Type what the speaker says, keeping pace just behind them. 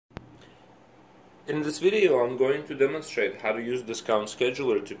In this video, I'm going to demonstrate how to use Discount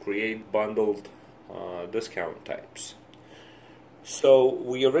Scheduler to create bundled discount types. So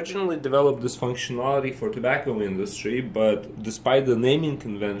we originally developed this functionality for tobacco industry, but despite the naming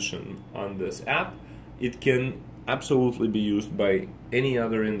convention on this app, it can absolutely be used by any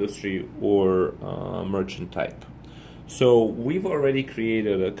other industry or merchant type. So we've already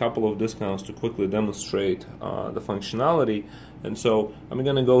created a couple of discounts to quickly demonstrate the functionality, and so I'm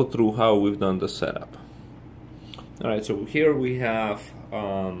going to go through how we've done the setup. Alright, so here we have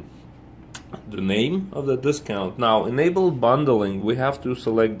the name of the discount. Now, enable bundling, we have to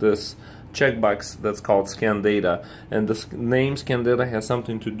select this checkbox that's called scan data, and the name scan data has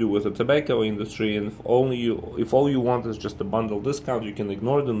something to do with the tobacco industry, and if all you want is just a bundle discount, you can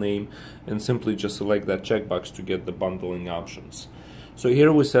ignore the name and simply just select that checkbox to get the bundling options. So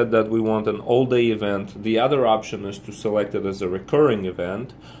here we said that we want an all-day event. The other option is to select it as a recurring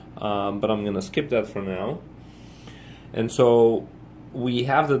event, but I'm gonna skip that for now. And so we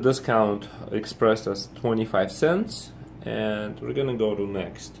have the discount expressed as 25 cents, and we're gonna go to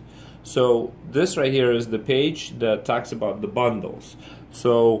next. So this right here is the page that talks about the bundles.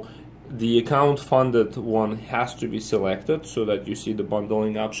 So the account funded one has to be selected so that you see the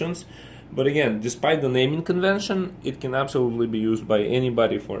bundling options. But again, despite the naming convention, it can absolutely be used by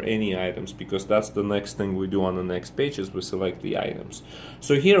anybody for any items, because that's the next thing we do on the next page is we select the items.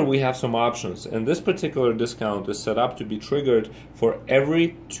 So here we have some options, and this particular discount is set up to be triggered for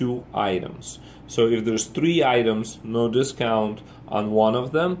every 2 items. So if there's 3 items, no discount on one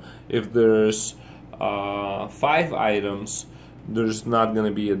of them. If there's 5 items, there's not going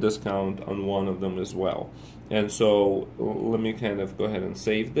to be a discount on one of them as well. And so let me kind of go ahead and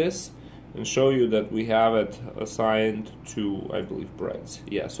save this and show you that we have it assigned to, I believe, breads.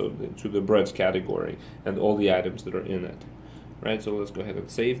 Yeah, so to the breads category and all the items that are in it. Right, so let's go ahead and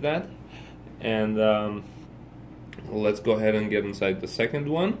save that. And let's go ahead and get inside the second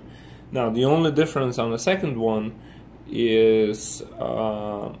one. Now, the only difference on the second one is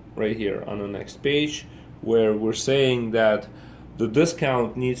right here on the next page, where we're saying that the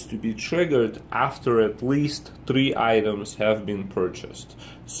discount needs to be triggered after at least 3 items have been purchased.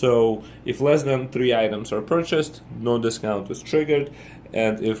 So if less than 3 items are purchased, no discount is triggered,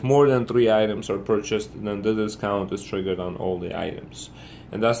 and if more than 3 items are purchased, then the discount is triggered on all the items.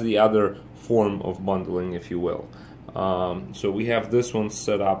 And that's the other form of bundling, if you will. So we have this one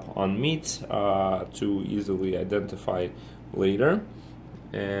set up on meats to easily identify later.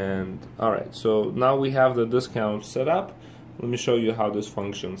 And alright, so now we have the discount set up. Let me show you how this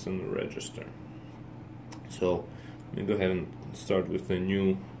functions in the register. So let me go ahead and start with the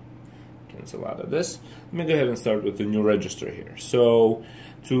new, cancel out of this. Let me go ahead and start with the new register here. So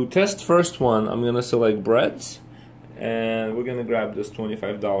to test first one, I'm going to select breads, and we're going to grab this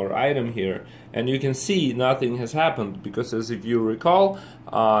 $25 item here, and you can see nothing has happened, because as if you recall,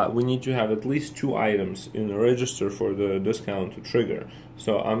 we need to have at least 2 items in the register for the discount to trigger.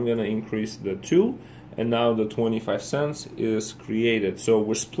 So I'm going to increase the 2, and now the 25 cents is created. So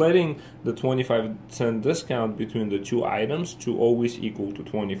we're splitting the 25-cent discount between the 2 items to always equal to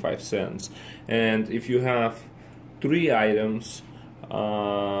 25 cents. And if you have 3 items,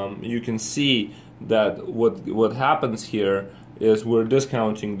 you can see that what happens here is we're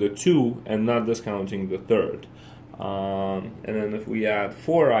discounting the 2 and not discounting the 3rd. And then if we add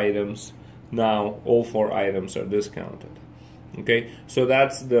 4 items, now all 4 items are discounted. Okay, so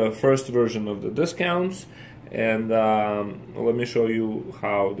that's the first version of the discounts, and let me show you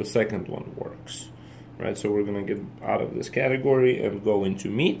how the second one works. Right, so we're gonna get out of this category and go into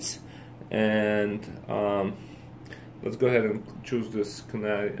meats, and let's go ahead and choose this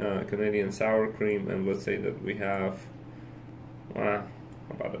Canadian sour cream, and let's say that we have about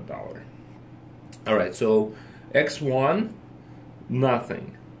 $1. All right, so X1,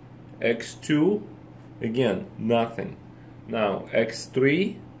 nothing. X2, again, nothing. Now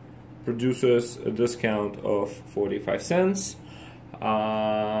X3 produces a discount of 45 cents.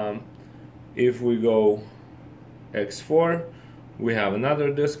 If we go X4, we have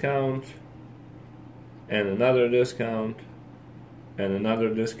another discount, and another discount, and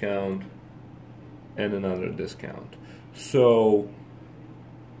another discount, and another discount. So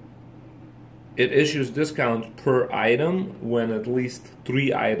it issues discount per item when at least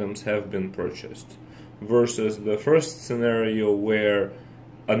 3 items have been purchased, versus the first scenario where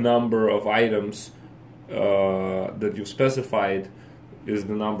a number of items that you've specified is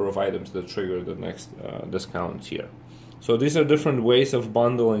the number of items that trigger the next discount here. So these are different ways of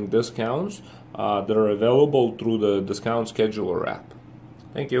bundling discounts that are available through the Discount Scheduler app.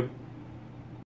 Thank you.